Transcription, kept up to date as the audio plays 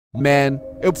Man,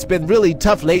 it's been really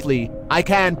tough lately. I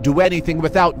can't do anything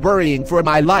without worrying for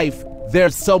my life.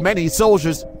 There's so many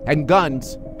soldiers and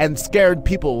guns and scared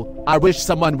people. I wish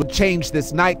someone would change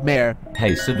this nightmare.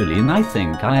 Hey civilian, I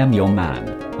think I am your man.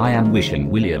 I am Wishing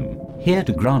William, here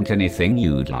to grant anything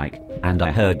you'd like. And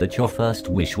I heard that your first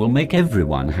wish will make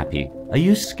everyone happy. Are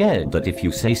you scared that if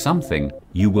you say something,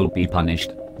 you will be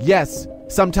punished? Yes,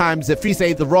 sometimes if we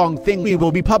say the wrong thing we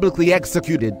will be publicly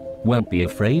executed. Well, be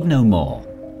afraid no more.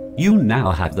 You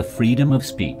now have the freedom of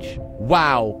speech.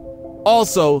 Wow.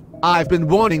 Also, I've been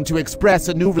wanting to express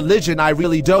a new religion. I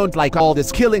really don't like all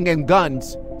this killing and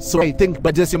guns. So I think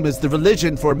Buddhism is the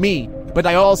religion for me. But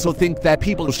I also think that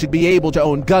people should be able to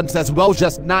own guns as well,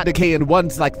 just not decaying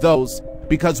ones like those.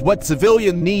 Because what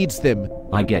civilian needs them?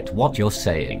 I get what you're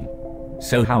saying.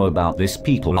 So how about this?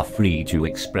 People are free to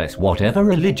express whatever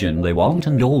religion they want,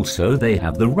 and also they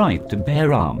have the right to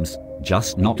bear arms,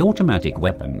 just not automatic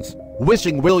weapons.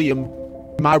 Wishing William,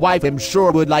 my wife I'm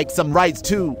sure would like some rights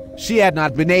too. She had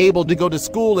not been able to go to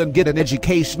school and get an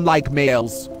education like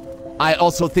males. I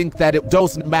also think that it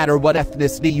doesn't matter what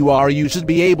ethnicity you are, you should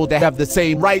be able to have the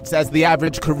same rights as the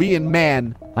average Korean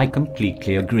man. I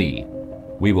completely agree.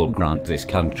 We will grant this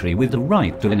country with the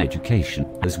right to an education,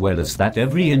 as well as that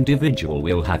every individual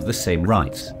will have the same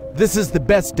rights. This is the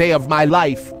best day of my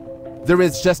life. There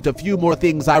is just a few more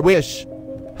things I wish.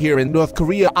 Here in North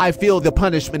Korea, I feel the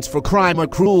punishments for crime are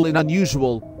cruel and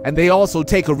unusual, and they also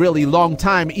take a really long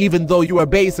time even though you are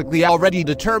basically already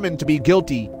determined to be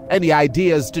guilty. Any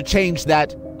ideas to change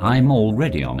that? I'm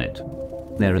already on it.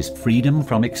 There is freedom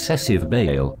from excessive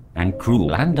bail and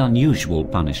cruel and unusual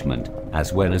punishment,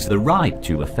 as well as the right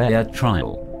to a fair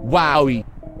trial. Wowie.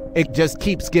 It just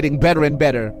keeps getting better and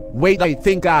better. Wait, I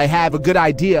think I have a good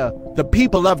idea. The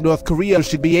people of North Korea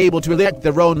should be able to elect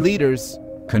their own leaders.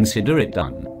 Consider it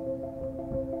done.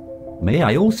 May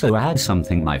I also add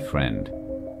something, my friend?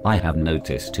 I have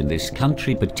noticed in this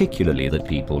country particularly that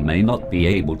people may not be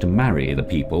able to marry the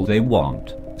people they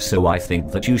want. So I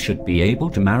think that you should be able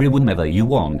to marry whomever you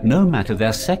want, no matter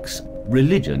their sex,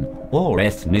 religion, or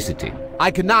ethnicity. I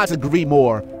cannot agree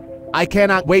more. I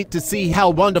cannot wait to see how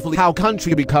wonderful our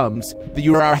country becomes.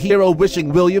 You are our hero,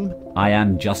 Wishing William. I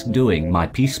am just doing my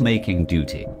peacemaking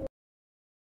duty.